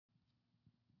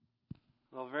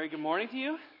Well, very good morning to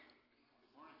you.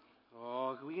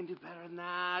 Oh, we can do better than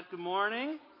that. Good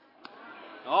morning.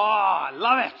 Oh, I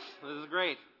love it. This is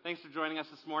great. Thanks for joining us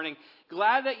this morning.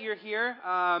 Glad that you're here.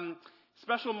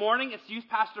 Special morning. It's Youth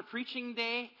Pastor Preaching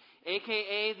Day,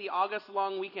 a.k.a. the August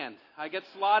long weekend. I get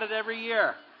slotted every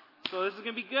year, so this is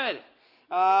going to be good.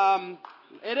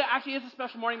 It actually is a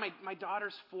special morning. My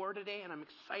daughter's 4 today, and I'm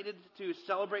excited to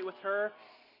celebrate with her.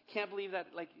 Can't believe that,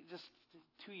 just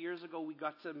 2 years ago, we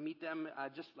got to meet them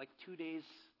just 2 days,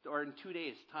 or in 2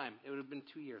 days' time. It would have been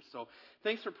 2 years. So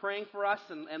thanks for praying for us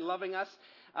and loving us.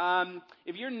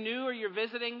 If you're new or you're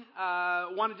visiting,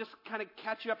 want to just kind of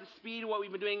catch you up to speed what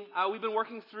we've been doing. We've been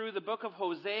working through the Book of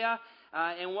Hosea,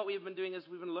 and what we've been doing is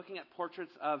we've been looking at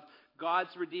portraits of God's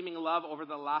redeeming love over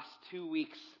the last 2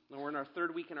 weeks. And we're in our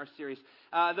third week in our series.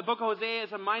 The Book of Hosea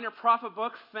is a minor prophet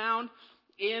book found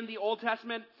in the Old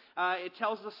Testament. It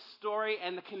tells the story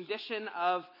and the condition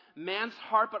of man's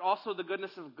heart, but also the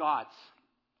goodness of God's.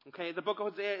 Okay, the book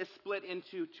of Hosea is split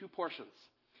into two portions.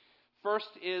 First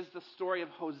is the story of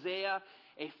Hosea,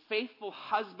 a faithful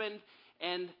husband,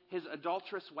 and his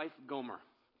adulterous wife Gomer.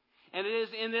 And it is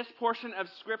in this portion of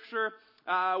Scripture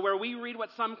where we read what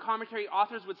some commentary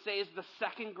authors would say is the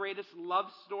second greatest love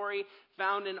story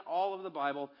found in all of the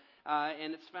Bible.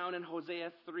 And it's found in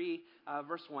Hosea 3,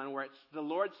 verse 1, where the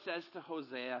Lord says to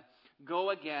Hosea,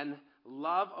 "Go again,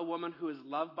 love a woman who is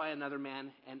loved by another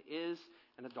man and is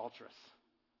an adulteress,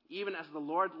 even as the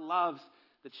Lord loves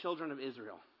the children of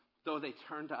Israel, though they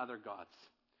turn to other gods."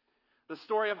 The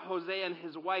story of Hosea and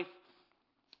his wife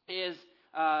is,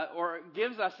 or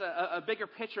gives us a bigger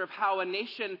picture of how a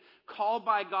nation called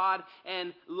by God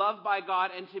and loved by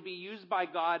God and to be used by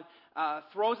God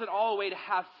throws it all away to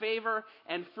have favor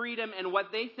and freedom and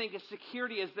what they think is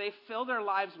security as they fill their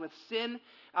lives with sin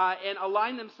and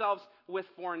align themselves with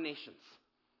foreign nations.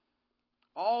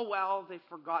 All while they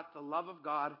forgot the love of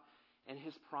God and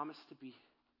His promise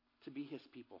to be His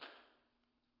people.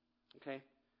 Okay?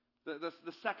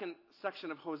 The second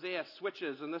section of Hosea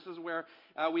switches, and this is where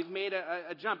we've made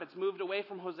a jump. It's moved away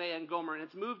from Hosea and Gomer, and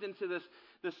it's moved into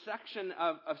this section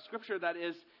of Scripture that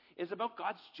is about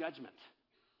God's judgment,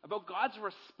 about God's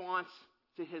response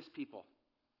to His people.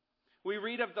 We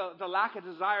read of the lack of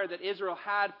desire that Israel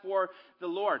had for the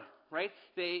Lord, right?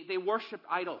 They worshipped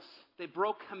idols. They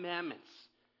broke commandments,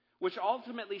 which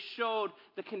ultimately showed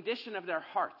the condition of their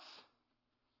hearts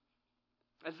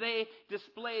as they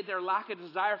displayed their lack of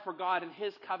desire for God and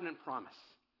His covenant promise.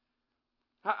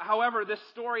 However, this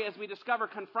story, as we discover,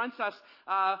 confronts us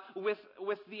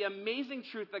with the amazing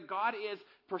truth that God is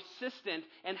persistent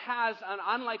and has an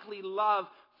unlikely love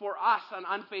for us, an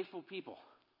unfaithful people.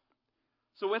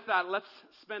 So with that, let's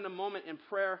spend a moment in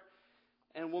prayer,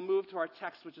 and we'll move to our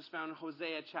text, which is found in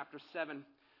Hosea chapter 7,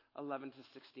 11 to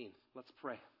 16. Let's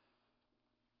pray.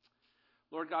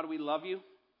 Lord God, we love You.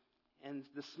 And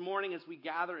this morning as we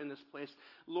gather in this place,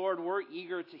 Lord, we're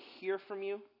eager to hear from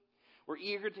You. We're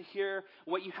eager to hear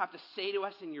what You have to say to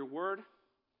us in Your word.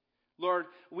 Lord,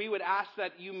 we would ask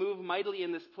that You move mightily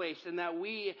in this place and that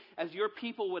we, as Your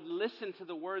people, would listen to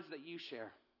the words that You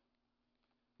share.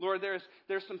 Lord,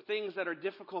 there's some things that are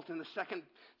difficult in the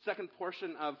second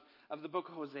portion of the book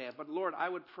of Hosea. But Lord, I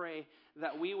would pray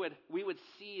that we would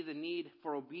see the need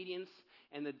for obedience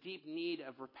and the deep need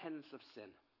of repentance of sin.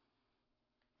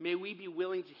 May we be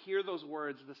willing to hear those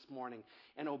words this morning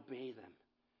and obey them.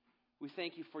 We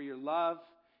thank You for Your love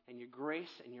and Your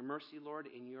grace and Your mercy, Lord,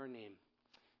 in Your name.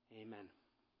 Amen.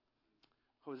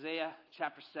 Hosea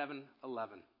chapter 7,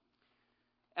 11.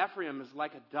 Ephraim is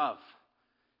like a dove,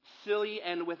 silly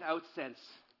and without sense,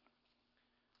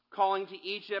 calling to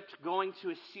Egypt, going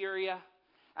to Assyria.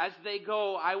 As they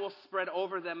go, I will spread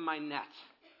over them my net.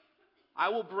 I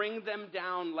will bring them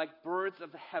down like birds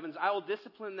of the heavens. I will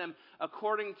discipline them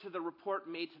according to the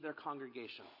report made to their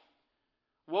congregation.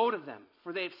 Woe to them,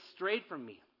 for they have strayed from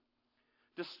Me.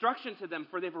 Destruction to them,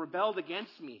 for they have rebelled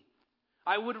against Me.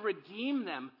 I would redeem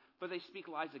them, but they speak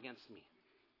lies against Me.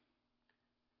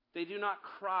 They do not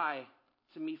cry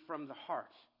to Me from the heart,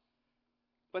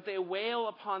 but they wail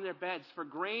upon their beds. For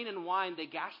grain and wine they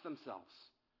gash themselves.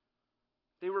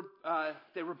 They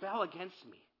rebel against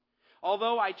Me.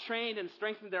 Although I trained and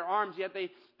strengthened their arms, yet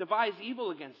they devise evil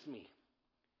against Me.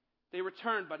 They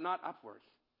return, but not upward.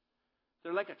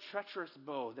 They're like a treacherous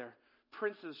bow. Their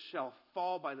princes shall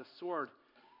fall by the sword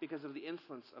because of the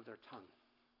insolence of their tongue.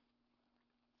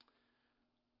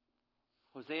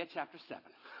 Hosea chapter 7.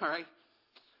 All right?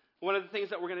 One of the things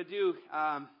that we're going to do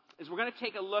is we're going to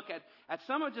take a look at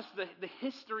some of just the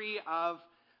history of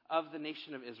the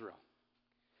nation of Israel.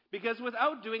 Because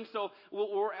without doing so,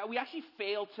 we actually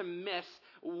fail to miss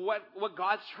what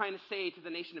God's trying to say to the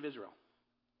nation of Israel.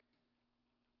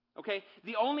 Okay?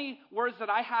 The only words that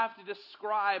I have to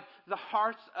describe the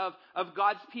hearts of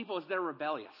God's people is they're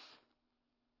rebellious.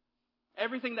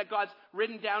 Everything that God's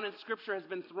written down in Scripture has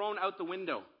been thrown out the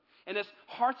window. And as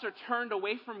hearts are turned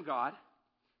away from God,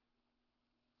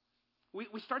 we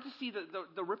start to see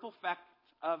the ripple effect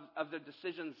of their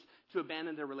decisions to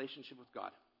abandon their relationship with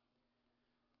God.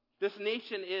 This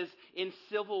nation is in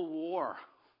civil war.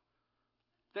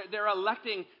 They're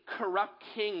electing corrupt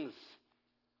kings.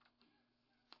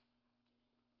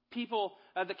 People,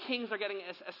 the kings are getting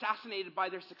assassinated by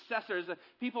their successors.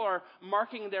 People are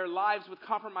marking their lives with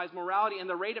compromised morality, and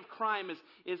the rate of crime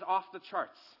is off the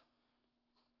charts.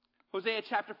 Hosea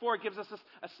chapter 4 gives us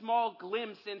a small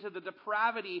glimpse into the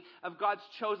depravity of God's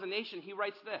chosen nation. He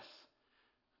writes this: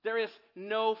 there is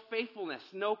no faithfulness,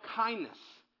 no kindness,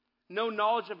 no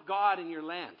knowledge of God in your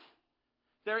land.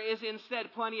 There is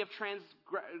instead plenty of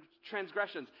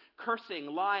transgressions, cursing,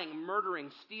 lying, murdering,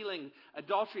 stealing,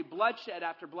 adultery, bloodshed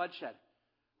after bloodshed.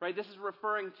 Right? This is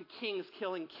referring to kings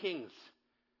killing kings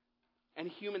and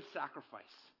human sacrifice.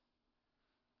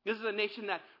 This is a nation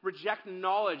that rejected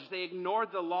knowledge. They ignored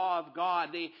the law of God.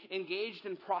 They engaged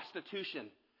in prostitution.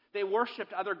 They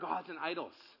worshipped other gods and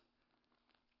idols.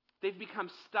 They've become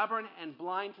stubborn and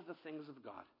blind to the things of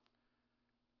God.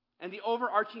 And the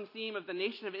overarching theme of the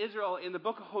nation of Israel in the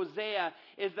book of Hosea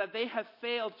is that they have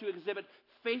failed to exhibit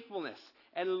faithfulness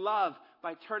and love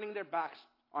by turning their backs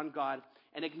on God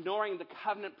and ignoring the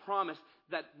covenant promise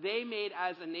that they made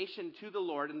as a nation to the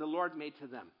Lord and the Lord made to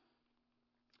them.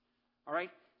 All right?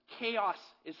 Chaos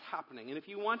is happening. And if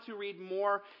you want to read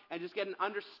more and just get an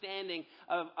understanding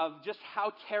of just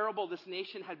how terrible this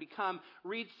nation had become,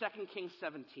 read 2 Kings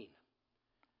 17.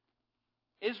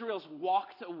 Israel's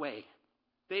walked away.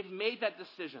 They've made that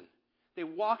decision. They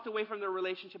walked away from their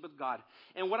relationship with God.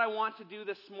 And what I want to do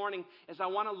this morning is I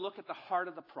want to look at the heart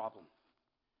of the problem.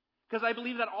 Because I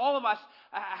believe that all of us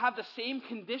have the same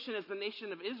condition as the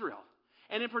nation of Israel.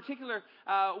 And in particular,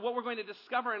 what we're going to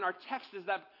discover in our text is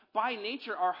that by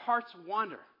nature our hearts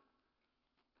wander.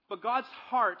 But God's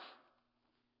heart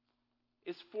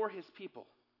is for his people.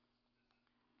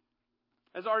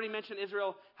 As already mentioned,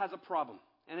 Israel has a problem,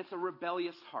 and it's a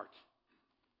rebellious heart.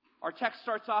 Our text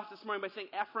starts off this morning by saying,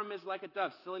 Ephraim is like a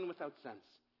dove, silly and without sense.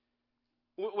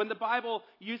 When the Bible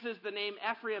uses the name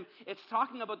Ephraim, it's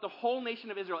talking about the whole nation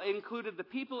of Israel. It included the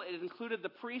people, it included the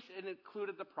priests, it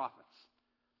included the prophets.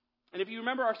 And if you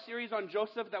remember our series on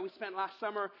Joseph that we spent last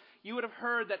summer, you would have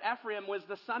heard that Ephraim was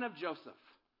the son of Joseph,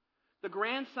 the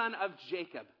grandson of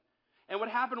Jacob. And what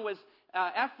happened was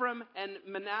Ephraim's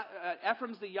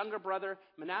the younger brother,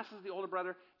 Manasseh's the older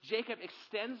brother. Jacob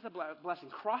extends the blessing,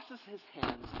 crosses his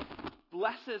hands,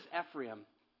 blesses Ephraim,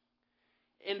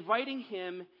 inviting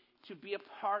him to be a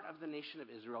part of the nation of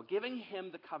Israel, giving him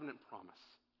the covenant promise.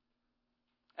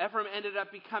 Ephraim ended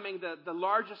up becoming the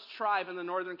largest tribe in the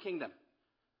northern kingdom.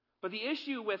 But the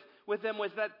issue with them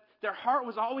was that their heart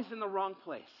was always in the wrong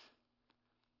place.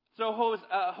 So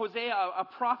Hosea, a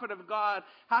prophet of God,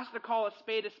 has to call a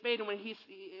spade, and when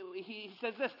he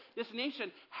says this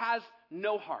nation has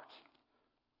no heart.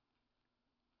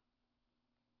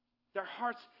 Their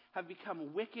hearts have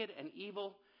become wicked and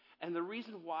evil, and the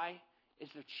reason why is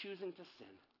they're choosing to sin.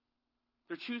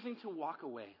 They're choosing to walk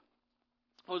away.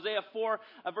 Hosea 4,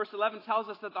 verse 11 tells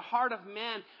us that the heart of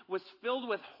man was filled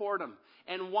with whoredom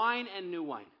and wine and new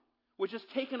wine, which has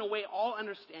taken away all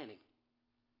understanding.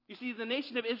 You see, the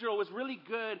nation of Israel was really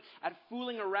good at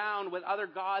fooling around with other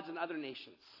gods and other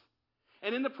nations.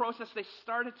 And in the process, they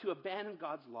started to abandon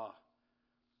God's law.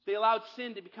 They allowed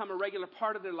sin to become a regular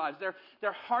part of their lives.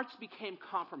 Their hearts became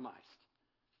compromised.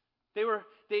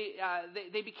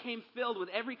 They became filled with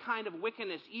every kind of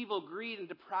wickedness, evil, greed, and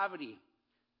depravity.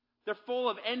 They're full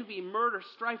of envy, murder,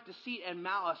 strife, deceit, and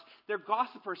malice. They're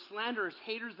gossipers, slanderers,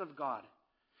 haters of God.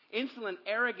 Insolent,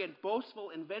 arrogant,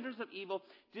 boastful, inventors of evil,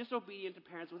 disobedient to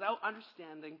parents, without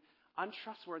understanding,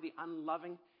 untrustworthy,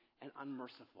 unloving, and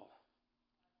unmerciful.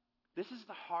 This is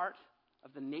the heart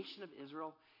of the nation of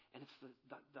Israel, and it's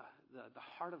the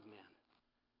heart of man.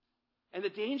 And the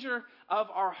danger of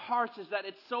our hearts is that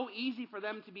it's so easy for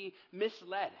them to be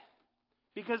misled.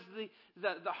 Because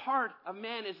the heart of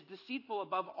man is deceitful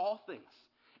above all things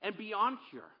and beyond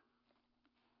cure.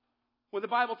 When the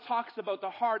Bible talks about the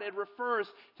heart, it refers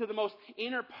to the most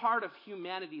inner part of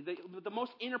humanity, the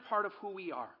most inner part of who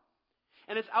we are.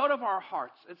 And it's out of our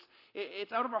hearts.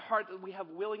 It's out of our heart that we have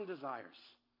willing desires.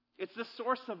 It's the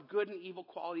source of good and evil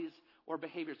qualities or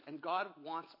behaviors. And God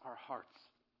wants our hearts.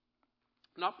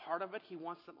 Not part of it, he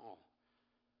wants them all.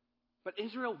 But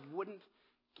Israel wouldn't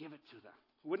give it to them.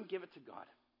 Wouldn't give it to God.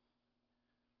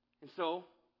 And so,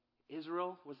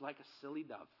 Israel was like a silly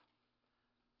dove,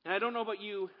 And I don't know about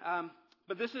you,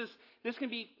 but this can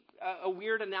be a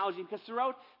weird analogy because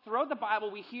throughout the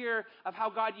Bible we hear of how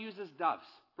God uses doves,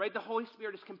 right? The Holy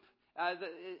Spirit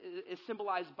is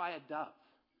symbolized by a dove.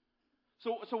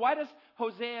 So why does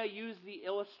Hosea use the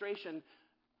illustration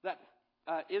that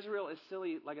Israel is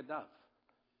silly like a dove?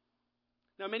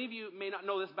 Now, many of you may not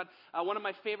know this, but one of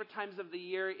my favorite times of the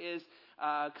year is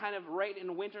kind of right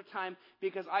in winter time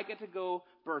because I get to go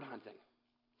bird hunting.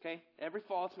 Okay? Every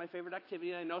fall, it's my favorite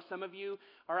activity, and I know some of you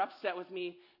are upset with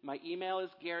me. My email is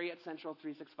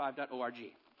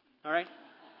gary@central365.org. All right?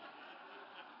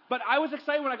 But I was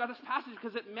excited when I got this passage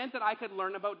because it meant that I could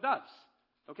learn about doves.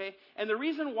 Okay? And the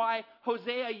reason why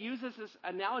Hosea uses this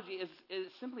analogy is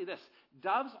simply this.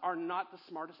 Doves are not the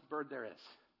smartest bird there is.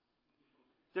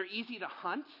 They're easy to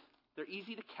hunt, they're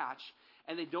easy to catch,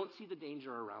 and they don't see the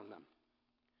danger around them.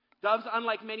 Doves,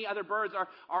 unlike many other birds,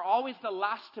 are always the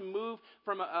last to move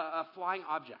from a flying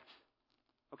object.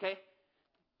 Okay?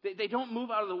 They don't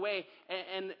move out of the way,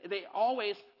 and they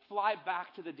always fly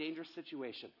back to the dangerous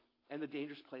situation and the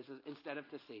dangerous places instead of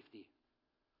to safety.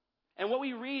 And what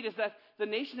we read is that the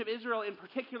nation of Israel in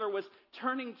particular was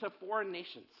turning to foreign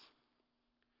nations.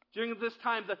 During this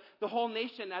time, the whole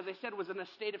nation, as I said, was in a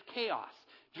state of chaos.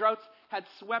 Droughts had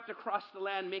swept across the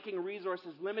land, making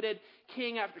resources limited.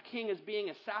 King after king is being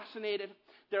assassinated.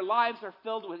 Their lives are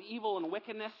filled with evil and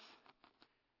wickedness.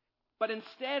 But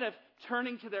instead of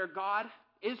turning to their God,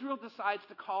 Israel decides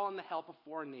to call on the help of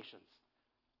foreign nations.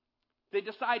 They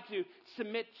decide to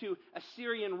submit to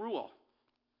Assyrian rule.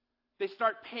 They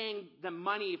start paying them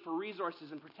money for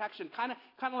resources and protection, kind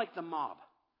of like the mob.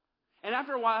 And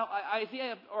after a while,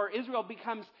 Israel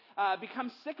becomes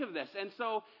sick of this. And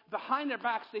so behind their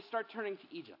backs, they start turning to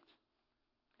Egypt.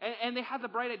 And they have the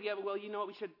bright idea of, well, you know what,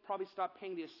 we should probably stop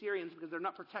paying the Assyrians because they're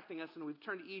not protecting us, and we've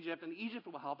turned to Egypt, and Egypt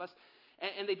will help us.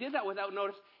 And they did that without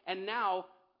notice. And now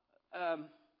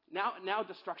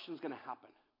destruction is going to happen.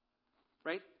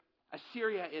 Right?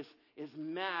 Assyria is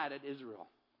mad at Israel.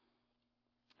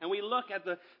 And we look at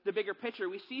the bigger picture.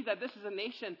 We see that this is a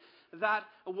nation that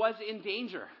was in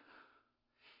danger.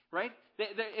 Right?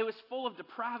 It was full of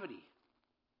depravity.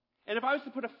 And if I was to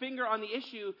put a finger on the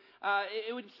issue,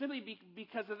 it would simply be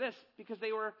because of this. Because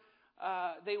they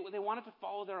wanted to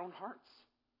follow their own hearts.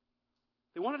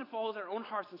 They wanted to follow their own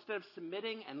hearts instead of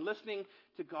submitting and listening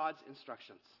to God's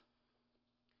instructions.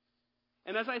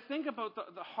 And as I think about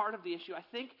the heart of the issue, I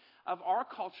think of our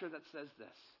culture that says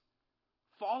this.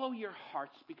 Follow your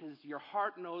hearts because your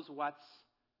heart knows what's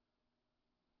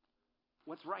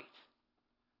right.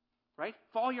 Right?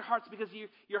 Follow your hearts because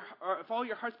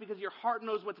your heart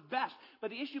knows what's best. But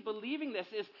the issue believing this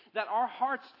is that our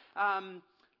hearts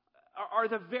are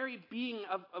the very being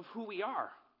of who we are.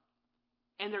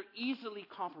 And they're easily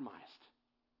compromised.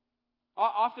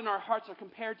 Often our hearts are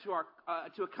compared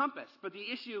to a compass. But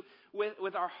the issue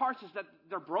with our hearts is that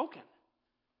they're broken.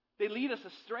 They lead us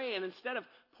astray, and instead of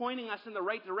pointing us in the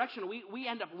right direction, we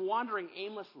end up wandering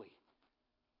aimlessly.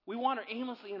 We wander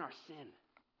aimlessly in our sin.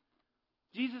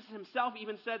 Jesus himself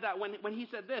even said that when he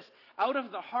said this, out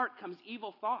of the heart comes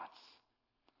evil thoughts,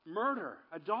 murder,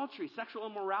 adultery, sexual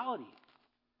immorality,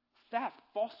 theft,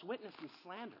 false witness, and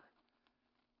slander.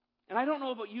 And I don't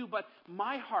know about you, but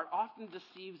my heart often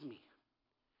deceives me.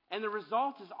 And the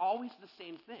result is always the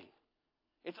same thing.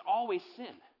 It's always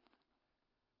sin.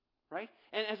 Right?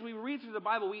 And as we read through the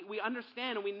Bible, we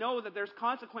understand and we know that there's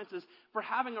consequences for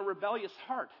having a rebellious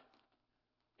heart.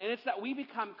 And it's that we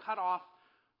become cut off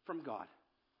from God.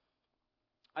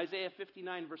 Isaiah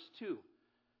 59 verse 2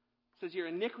 says, your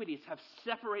iniquities have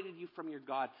separated you from your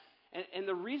God. And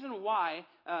the reason why,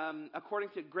 according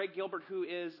to Greg Gilbert, who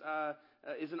is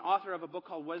an author of a book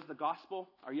called What is the Gospel?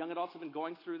 Our young adults have been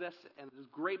going through this, and it's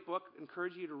a great book. I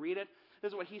encourage you to read it.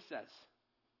 This is what he says.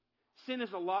 Sin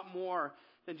is a lot more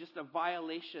than just a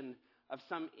violation of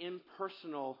some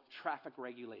impersonal traffic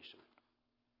regulation.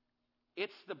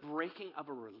 It's the breaking of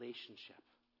a relationship.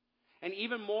 And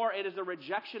even more, it is a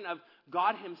rejection of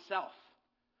God himself,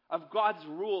 of God's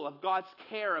rule, of God's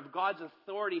care, of God's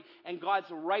authority, and God's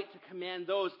right to command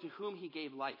those to whom he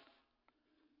gave life.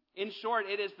 In short,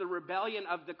 it is the rebellion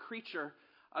of the creature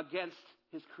against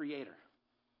his creator.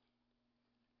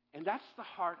 And that's the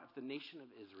heart of the nation of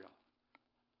Israel.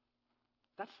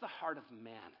 That's the heart of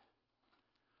man.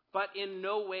 But in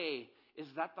no way is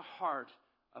that the heart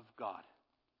of God.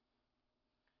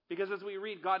 Because as we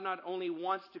read, God not only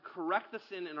wants to correct the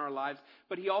sin in our lives,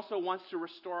 but he also wants to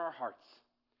restore our hearts.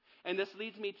 And this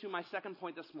leads me to my second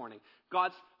point this morning.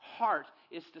 God's heart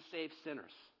is to save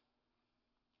sinners.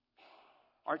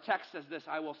 Our text says this,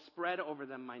 I will spread over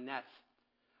them my net.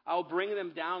 I will bring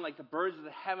them down like the birds of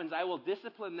the heavens. I will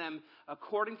discipline them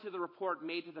according to the report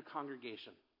made to the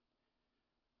congregation.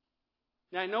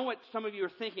 Now, I know what some of you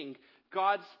are thinking.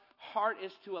 God's heart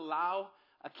is to allow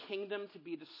a kingdom to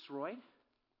be destroyed.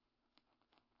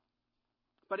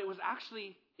 But it was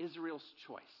actually Israel's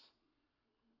choice.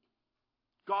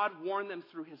 God warned them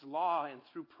through his law and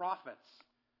through prophets.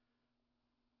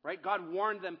 Right? God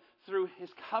warned them through his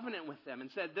covenant with them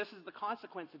and said, this is the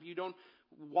consequence if you don't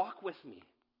walk with me.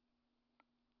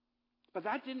 But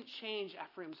that didn't change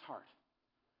Ephraim's heart.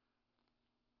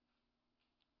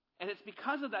 And it's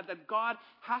because of that God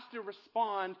has to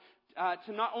respond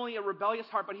to not only a rebellious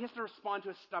heart, but he has to respond to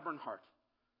a stubborn heart.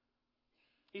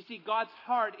 You see, God's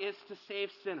heart is to save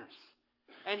sinners.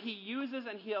 And he uses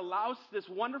and he allows this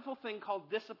wonderful thing called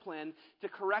discipline to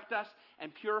correct us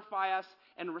and purify us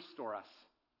and restore us.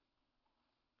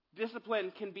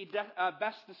 Discipline can be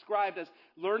best described as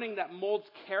learning that molds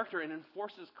character and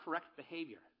enforces correct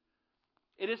behavior.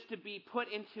 It is to be put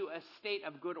into a state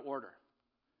of good order.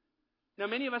 Now,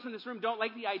 many of us in this room don't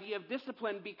like the idea of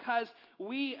discipline because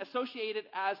we associate it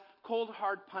as cold,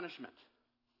 hard punishment.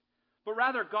 But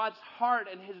rather, God's heart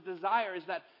and his desire is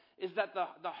that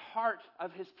the heart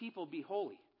of his people be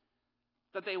holy,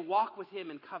 that they walk with him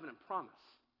in covenant promise.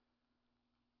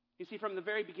 You see, from the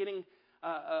very beginning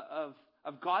of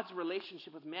God's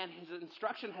relationship with man, his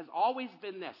instruction has always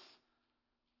been this: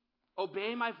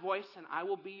 obey my voice, and I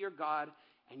will be your God,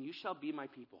 and you shall be my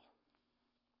people.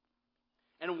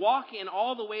 And walk in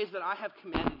all the ways that I have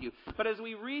commanded you. But as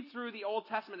we read through the Old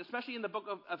Testament, especially in the book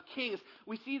of Kings,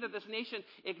 we see that this nation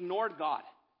ignored God.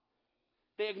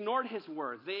 They ignored his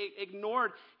words. They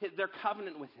ignored their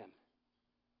covenant with him.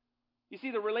 You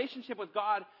see, the relationship with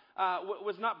God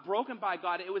was not broken by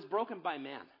God. It was broken by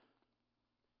man.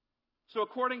 So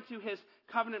according to his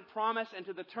covenant promise and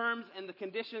to the terms and the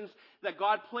conditions that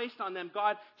God placed on them,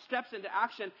 God steps into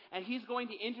action, and he's going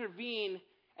to intervene.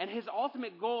 And his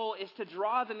ultimate goal is to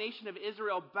draw the nation of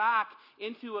Israel back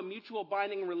into a mutual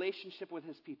binding relationship with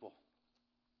his people.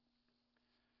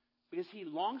 Because he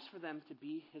longs for them to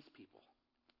be his people.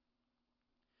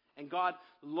 And God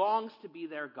longs to be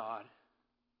their God.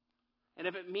 And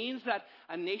if it means that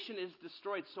a nation is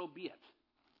destroyed, so be it.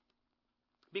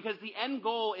 Because the end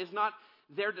goal is not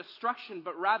their destruction,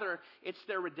 but rather it's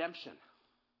their redemption.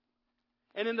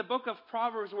 And in the book of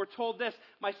Proverbs, we're told this: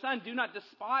 my son, do not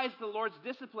despise the Lord's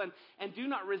discipline, and do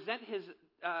not resent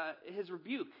his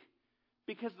rebuke,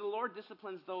 because the Lord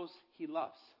disciplines those he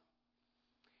loves.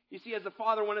 You see, as a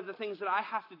father, one of the things that I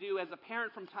have to do as a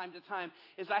parent from time to time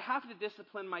is I have to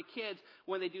discipline my kids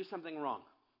when they do something wrong.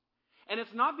 And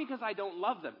it's not because I don't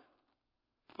love them,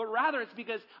 but rather it's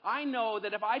because I know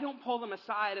that if I don't pull them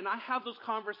aside and I have those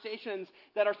conversations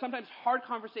that are sometimes hard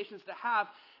conversations to have,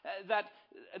 that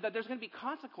there's going to be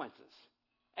consequences.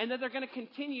 And that they're going to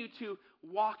continue to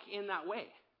walk in that way.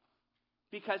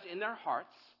 Because in their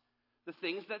hearts, the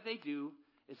things that they do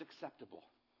is acceptable.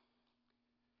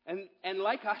 And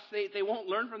like us, they won't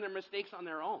learn from their mistakes on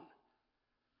their own.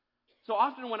 So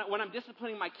often when I'm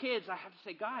disciplining my kids, I have to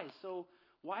say, guys, so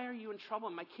why are you in trouble?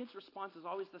 And my kid's response is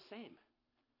always the same.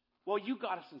 Well, you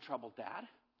got us in trouble, Dad.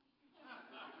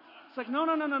 It's like,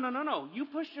 no. You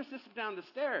pushed your sister down the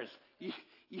stairs.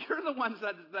 You're the ones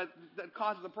that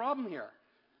caused the problem here.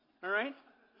 All right?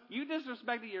 You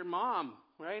disrespected your mom,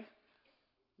 right?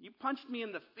 You punched me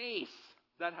in the face.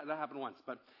 That happened once,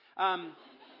 but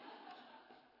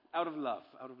out of love.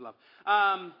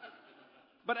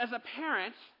 But as a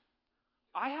parent,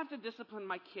 I have to discipline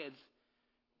my kids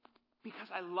because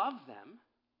I love them,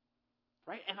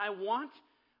 right? And I want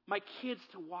my kids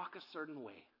to walk a certain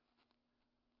way.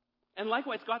 And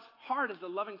likewise, God's heart as the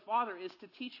loving father is to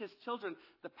teach his children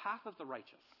the path of the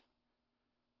righteous.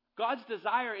 God's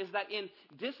desire is that in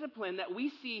discipline that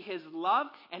we see his love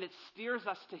and it steers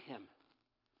us to him.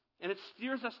 And it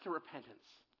steers us to repentance.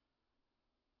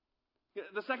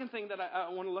 The second thing that I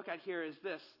want to look at here is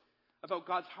this about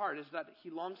God's heart, is that he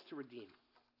longs to redeem.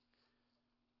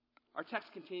 Our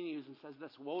text continues and says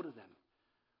this: woe to them,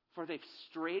 for they've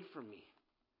strayed from me.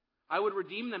 I would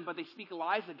redeem them, but they speak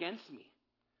lies against me.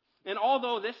 And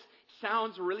although this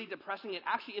sounds really depressing, it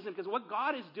actually isn't, because what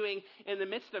God is doing in the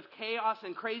midst of chaos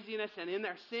and craziness and in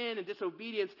their sin and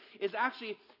disobedience is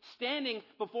actually standing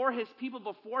before his people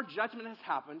before judgment has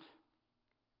happened.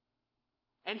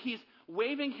 And he's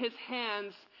waving his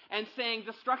hands and saying,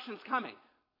 destruction's coming.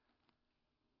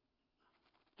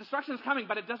 Destruction's coming,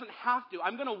 but it doesn't have to.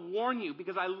 I'm going to warn you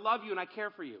because I love you and I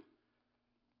care for you.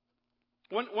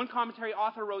 One commentary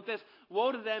author wrote this: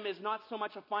 woe to them is not so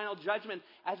much a final judgment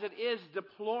as it is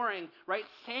deploring, right?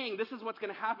 Saying this is what's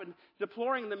going to happen,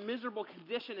 deploring the miserable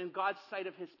condition in God's sight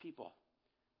of his people.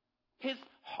 His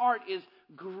heart is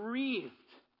grieved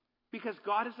because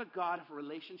God is a God of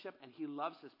relationship and he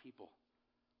loves his people.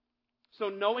 So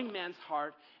knowing man's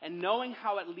heart and knowing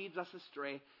how it leads us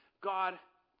astray, God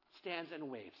stands and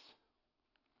waves.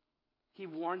 He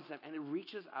warns them and he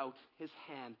reaches out his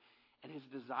hand, and his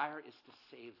desire is to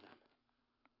save them.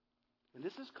 And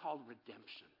this is called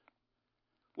redemption,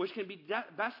 which can be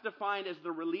best defined as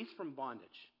the release from bondage.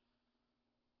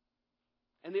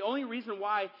 And the only reason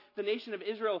why the nation of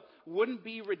Israel wouldn't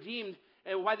be redeemed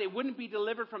and why they wouldn't be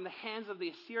delivered from the hands of the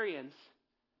Assyrians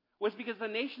was because the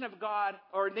nation of God,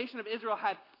 or nation of Israel,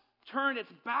 had turned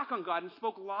its back on God and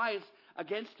spoke lies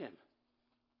against him.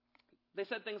 They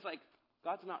said things like,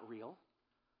 God's not real.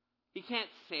 He can't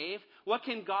save. What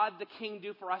can God the King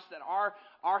do for us that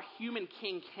our human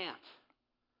king can't?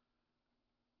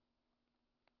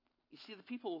 You see, the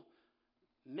people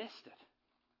missed it.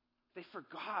 They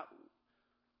forgot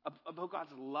about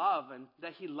God's love and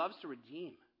that he loves to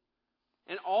redeem.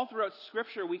 And all throughout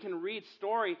Scripture, we can read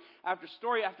story after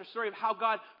story after story of how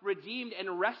God redeemed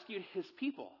and rescued his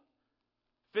people,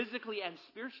 physically and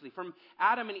spiritually. From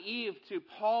Adam and Eve to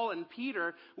Paul and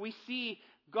Peter, we see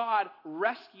God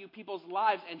rescue people's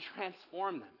lives and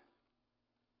transform them.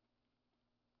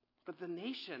 But the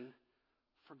nation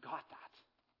forgot that.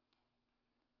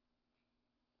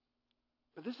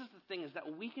 But this is the thing, is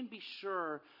that we can be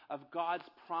sure of God's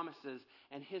promises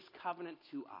and his covenant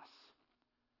to us.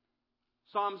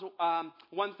 Psalms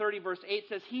 130 verse 8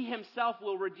 says, he himself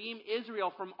will redeem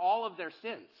Israel from all of their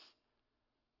sins.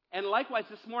 And likewise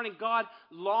this morning, God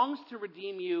longs to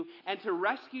redeem you and to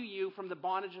rescue you from the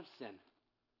bondage of sin.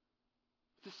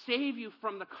 To save you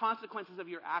from the consequences of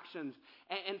your actions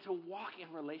and to walk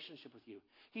in relationship with you.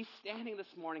 He's standing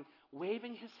this morning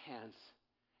waving his hands,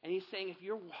 and he's saying, if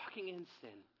you're walking in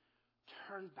sin,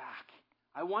 turn back.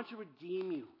 I want to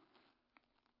redeem you.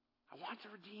 I want to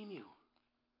redeem you.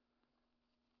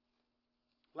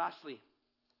 Lastly,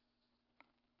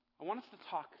 I want us to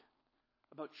talk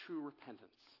about true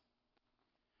repentance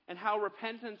and how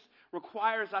repentance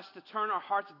requires us to turn our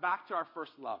hearts back to our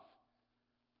first love.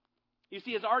 You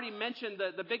see, as already mentioned,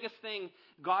 the biggest thing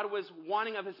God was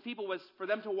wanting of his people was for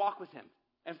them to walk with him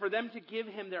and for them to give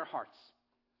him their hearts.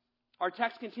 Our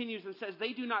text continues and says,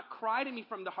 they do not cry to me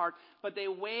from the heart, but they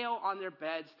wail on their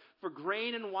beds. For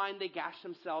grain and wine they gash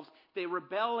themselves. They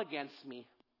rebel against me.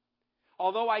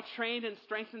 Although I trained and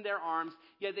strengthened their arms,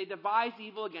 yet they devise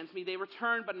evil against me. They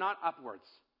return, but not upwards.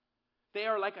 They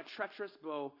are like a treacherous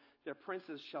bow. Their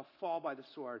princes shall fall by the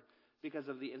sword because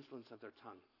of the insolence of their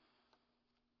tongue.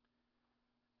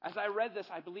 As I read this,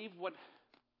 I believe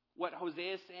what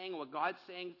Hosea is saying, what God's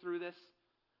saying through this,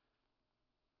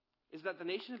 is that the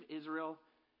nation of Israel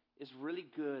is really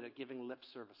good at giving lip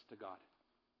service to God.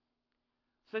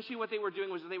 Essentially what they were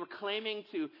doing was they were claiming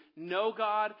to know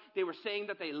God. They were saying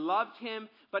that they loved him,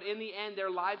 but in the end, their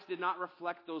lives did not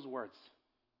reflect those words.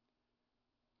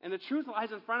 And the truth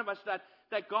lies in front of us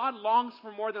that God longs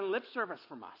for more than lip service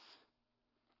from us.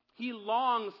 He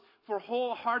longs for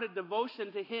wholehearted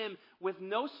devotion to him with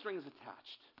no strings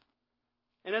attached.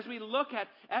 And as we look at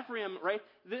Ephraim, right,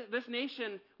 this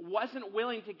nation wasn't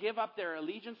willing to give up their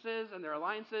allegiances and their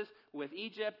alliances with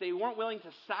Egypt. They weren't willing to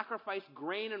sacrifice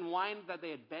grain and wine that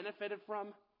they had benefited from.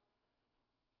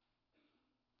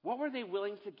 What were they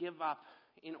willing to give up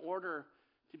in order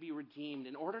to be redeemed,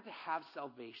 in order to have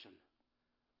salvation?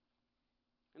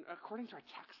 And according to our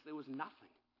text, there was nothing.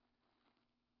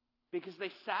 Because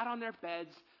they sat on their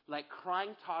beds like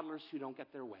crying toddlers who don't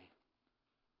get their way.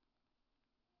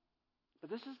 But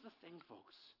this is the thing,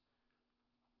 folks.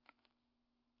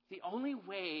 The only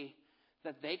way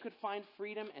that they could find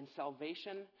freedom and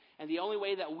salvation, and the only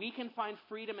way that we can find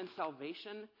freedom and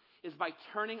salvation, is by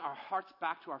turning our hearts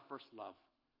back to our first love.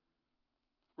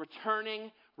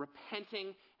 Returning,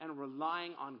 repenting, and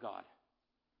relying on God.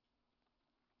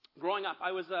 Growing up,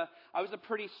 I was a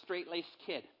pretty straight-laced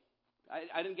kid.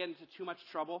 I didn't get into too much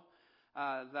trouble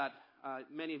that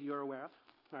many of you are aware of,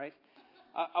 right?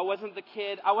 I wasn't the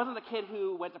kid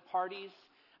who went to parties.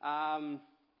 I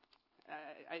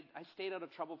stayed out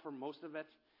of trouble for most of it.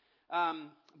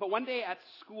 But one day at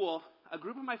school, a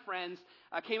group of my friends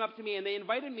came up to me and they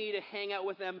invited me to hang out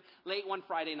with them late one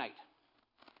Friday night.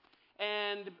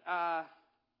 And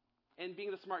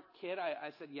being the smart kid,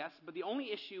 I said yes. But the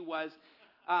only issue was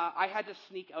I had to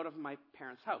sneak out of my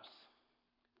parents' house.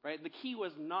 Right? The key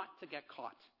was not to get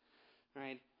caught.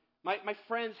 Right? My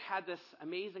friends had this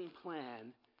amazing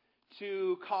plan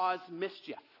to cause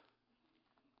mischief.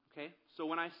 Okay? So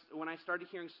when I started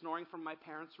hearing snoring from my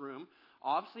parents' room,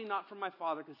 obviously not from my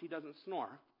father because he doesn't snore.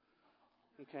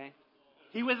 Okay?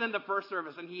 He was in the first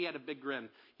service and he had a big grin.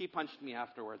 He punched me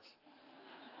afterwards.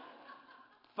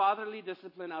 Fatherly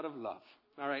discipline out of love.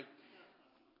 All right.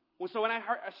 Well, so when I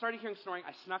started hearing snoring,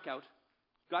 I snuck out,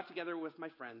 got together with my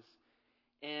friends,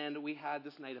 and we had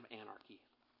this night of anarchy.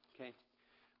 Okay.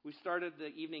 We started the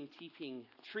evening TPing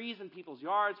trees in people's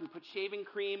yards. We put shaving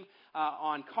cream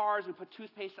on cars. We put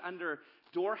toothpaste under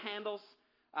door handles.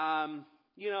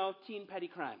 Teen petty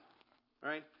crime. All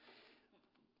right.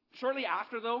 Shortly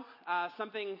after, though,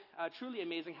 something truly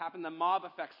amazing happened. The mob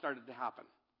effect started to happen.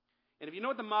 And if you know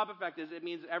what the mob effect is, it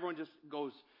means everyone just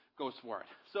goes for it.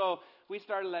 So we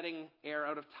started letting air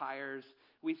out of tires.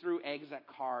 We threw eggs at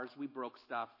cars. We broke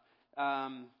stuff.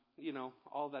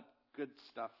 All that good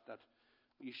stuff that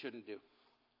you shouldn't do.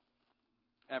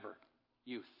 Ever.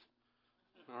 Youth.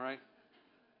 All right?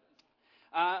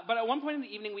 But at one point in the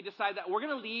evening, we decided that we're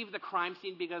going to leave the crime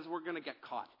scene because we're going to get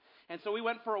caught. And so we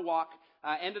went for a walk,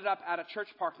 ended up at a church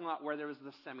parking lot where there was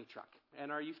this semi-truck.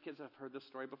 And our youth kids have heard this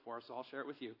story before, so I'll share it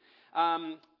with you.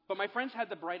 But my friends had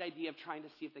the bright idea of trying to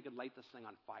see if they could light this thing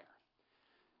on fire.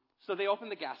 So they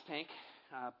opened the gas tank,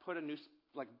 put a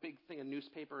big thing of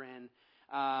newspaper in,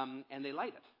 and they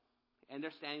light it. And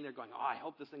they're standing there going, oh, I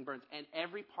hope this thing burns. And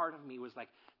every part of me was like,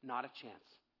 not a chance.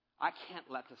 I can't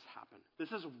let this happen.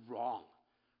 This is wrong,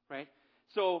 right?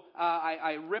 So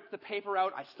I ripped the paper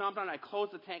out. I stomped on it. I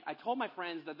closed the tank. I told my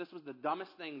friends that this was the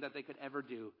dumbest thing that they could ever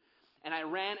do. And I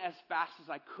ran as fast as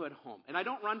I could home. And I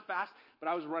don't run fast, but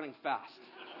I was running fast.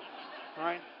 All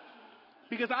right?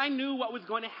 Because I knew what was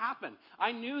going to happen.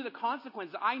 I knew the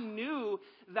consequences. I knew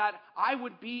that I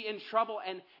would be in trouble,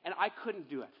 and I couldn't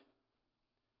do it.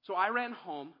 So I ran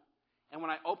home, and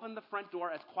when I opened the front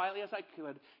door as quietly as I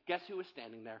could, guess who was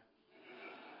standing there?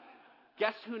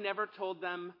 Guess who never told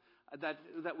them that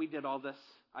we did all this?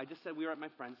 I just said we were at my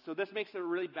friend's. So this makes it a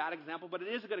really bad example, but it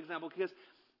is a good example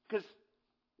because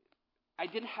I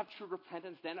didn't have true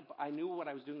repentance then. I knew what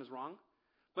I was doing was wrong.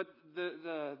 But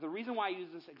the reason why I use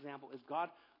this example is God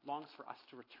longs for us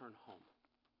to return home,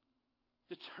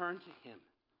 to turn to Him.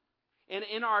 And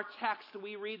in our text,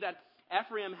 we read that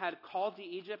Ephraim had called to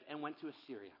Egypt and went to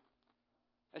Assyria.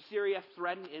 Assyria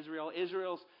threatened Israel.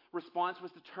 Israel's response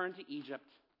was to turn to Egypt.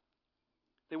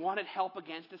 They wanted help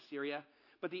against Assyria.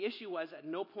 But the issue was at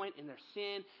no point in their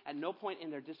sin, at no point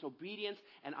in their disobedience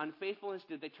and unfaithfulness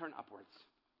did they turn upwards.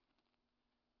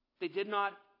 They did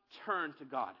not turn to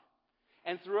God.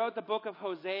 And throughout the book of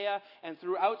Hosea and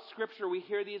throughout Scripture, we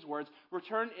hear these words,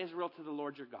 return Israel to the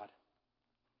Lord your God.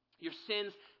 Your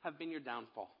sins have been your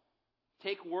downfall.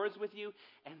 Take words with you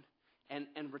and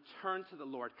return to the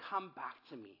Lord. Come back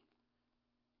to me.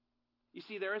 You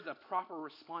see, there is a proper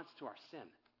response to our sin.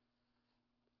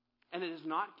 And it is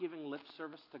not giving lip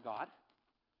service to God.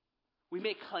 We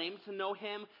may claim to know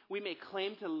Him. We may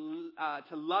claim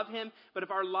to love Him. But if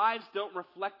our lives don't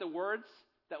reflect the words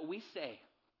that we say,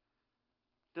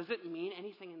 does it mean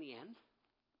anything in the end?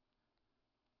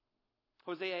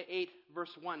 Hosea 8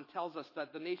 verse 1 tells us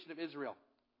that the nation of Israel,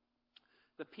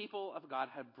 the people of God,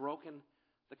 had broken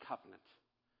the covenant.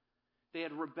 They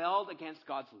had rebelled against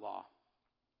God's law.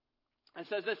 It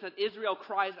says this, that Israel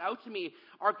cries out to me,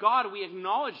 our God, we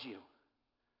acknowledge you.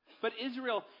 But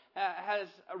Israel has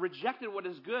rejected what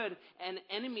is good, and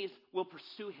enemies will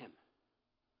pursue him.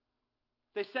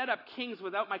 They set up kings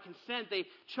without my consent. They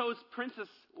chose princes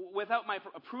without my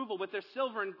approval. With their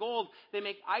silver and gold, they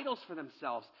make idols for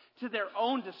themselves to their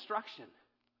own destruction.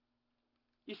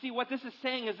 You see, what this is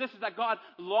saying is that God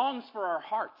longs for our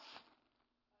hearts.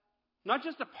 Not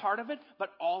just a part of it, but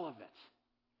all of it.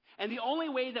 And the only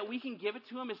way that we can give it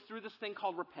to Him is through this thing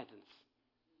called repentance.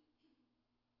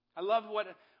 I love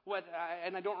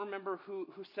and I don't remember who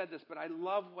said this, but I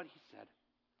love what he said.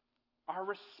 Our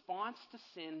response to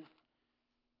sin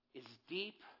is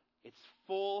deep, it's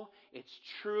full, it's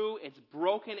true, it's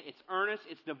broken, it's earnest,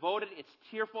 it's devoted, it's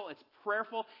tearful, it's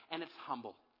prayerful, and it's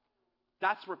humble.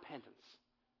 That's repentance.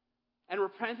 And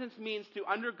repentance means to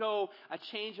undergo a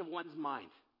change of one's mind.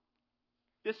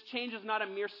 This change is not a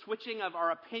mere switching of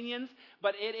our opinions,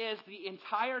 but it is the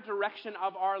entire direction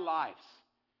of our lives.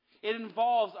 It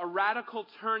involves a radical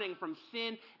turning from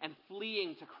sin and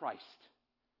fleeing to Christ.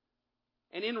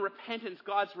 And in repentance,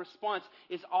 God's response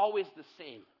is always the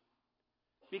same.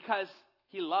 Because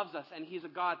He loves us and He's a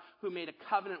God who made a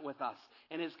covenant with us.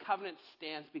 And His covenant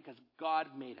stands because God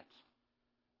made it.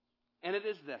 And it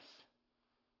is this,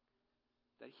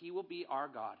 that He will be our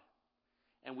God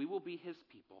and we will be His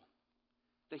people.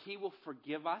 That He will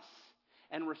forgive us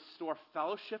and restore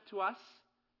fellowship to us.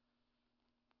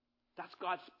 That's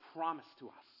God's promise to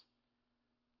us.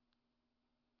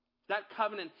 That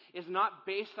covenant is not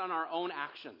based on our own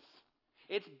actions.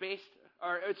 It's based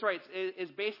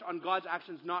on God's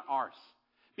actions, not ours.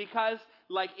 Because,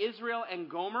 like Israel and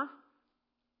Gomer,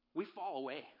 we fall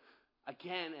away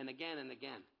again and again and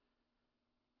again.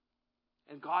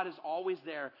 And God is always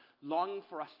there, longing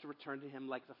for us to return to him,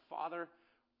 like the Father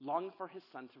longing for his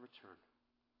Son to return.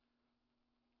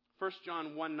 1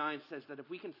 John 1:9 says that if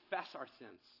we confess our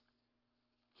sins,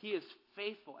 he is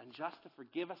faithful and just to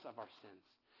forgive us of our sins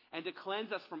and to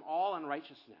cleanse us from all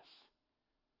unrighteousness.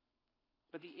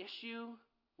 But the issue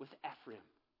with Ephraim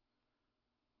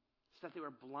is that they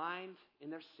were blind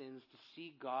in their sins to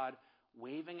see God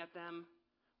waving at them,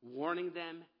 warning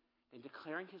them, and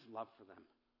declaring his love for them.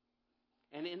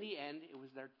 And in the end, it was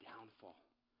their downfall.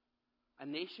 A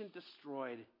nation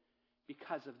destroyed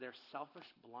because of their selfish,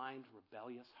 blind,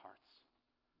 rebellious hearts.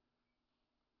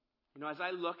 As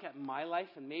I look at my life,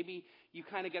 and maybe you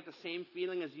kind of get the same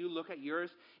feeling as you look at yours,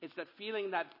 it's that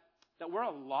feeling that we're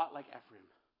a lot like Ephraim.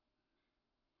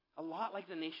 A lot like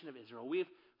the nation of Israel. We've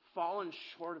fallen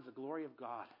short of the glory of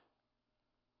God.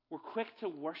 We're quick to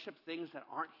worship things that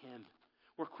aren't him.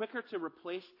 We're quicker to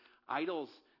replace idols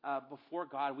before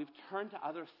God. We've turned to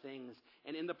other things.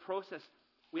 And in the process,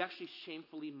 we actually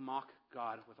shamefully mock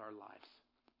God with our lives.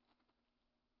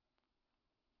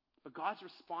 But God's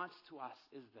response to us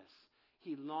is this.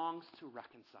 He longs to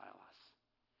reconcile us.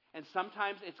 And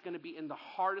sometimes it's going to be in the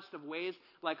hardest of ways,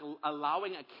 like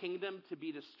allowing a kingdom to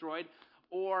be destroyed,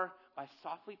 or by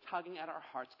softly tugging at our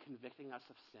hearts, convicting us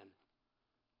of sin.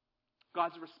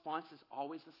 God's response is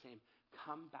always the same.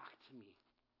 Come back to me.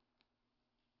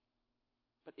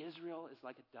 But Israel is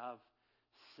like a dove,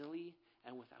 silly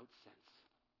and without sense.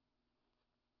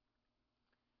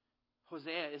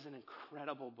 Hosea is an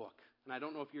incredible book. And I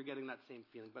don't know if you're getting that same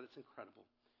feeling, but it's incredible.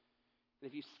 And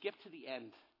if you skip to the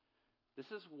end, this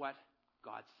is what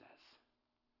God says.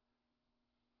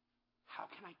 How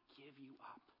can I give you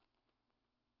up?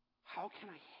 How can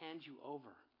I hand you over?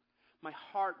 My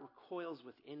heart recoils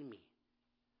within me.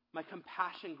 My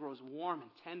compassion grows warm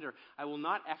and tender. I will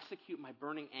not execute my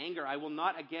burning anger. I will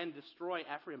not again destroy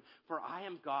Ephraim, for I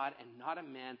am God and not a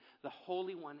man. The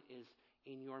Holy One is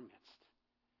in your midst,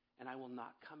 and I will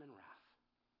not come in wrath.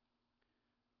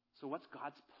 So what's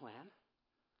God's plan?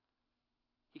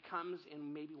 He comes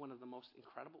in maybe one of the most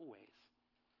incredible ways,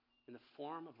 in the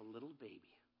form of a little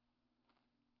baby,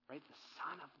 right? The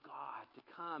Son of God to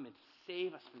come and to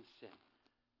save us from sin,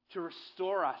 to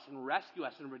restore us and rescue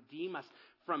us and redeem us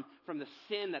from the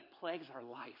sin that plagues our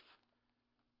life.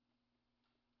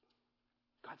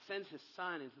 God sends his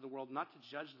Son into the world not to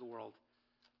judge the world,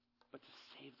 but to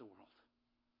save the world.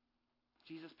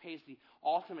 Jesus pays the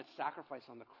ultimate sacrifice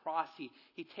on the cross.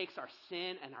 He takes our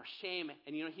sin and our shame,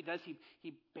 and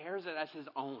he bears it as his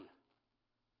own.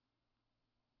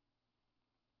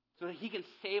 So that he can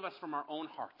save us from our own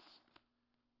hearts.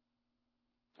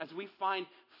 As we find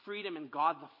freedom in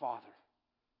God the Father.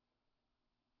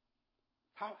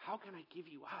 How can I give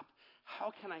you up?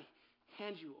 How can I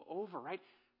hand you over, right?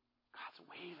 God's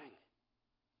waving.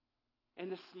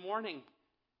 And this morning,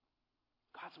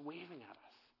 God's waving at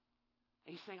us.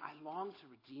 And he's saying, I long to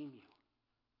redeem you.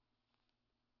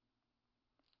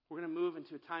 We're going to move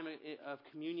into a time of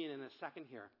communion in a second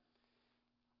here.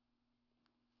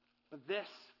 But this,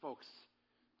 folks,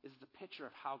 is the picture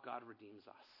of how God redeems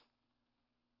us.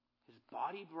 His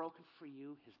body broken for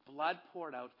you, his blood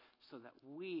poured out so that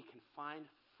we can find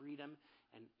freedom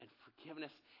and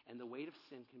forgiveness, and the weight of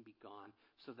sin can be gone,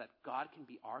 so that God can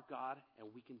be our God and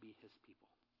we can be his people.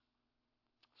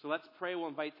 So let's pray. We'll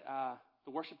invite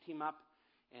the worship team up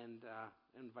and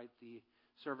invite the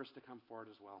servers to come forward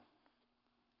as well.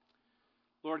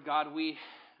 Lord God, we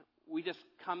just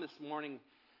come this morning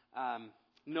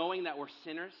knowing that we're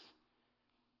sinners,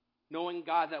 knowing,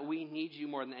 God, that we need you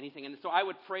more than anything. And so I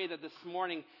would pray that this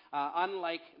morning,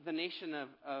 unlike the nation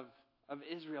of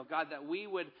Israel, God, that we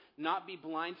would not be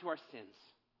blind to our sins,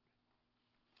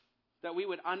 that we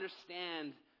would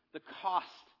understand the cost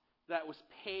that was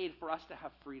paid for us to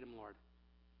have freedom, Lord.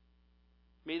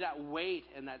 May that weight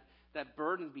and that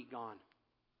burden be gone.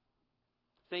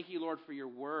 Thank you, Lord, for your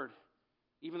word,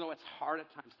 even though it's hard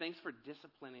at times. Thanks for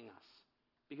disciplining us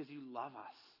because you love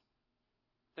us.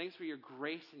 Thanks for your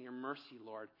grace and your mercy,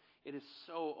 Lord. It is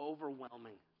so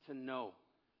overwhelming to know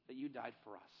that you died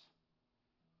for us.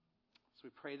 So we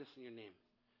pray this in your name.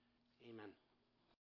 Amen.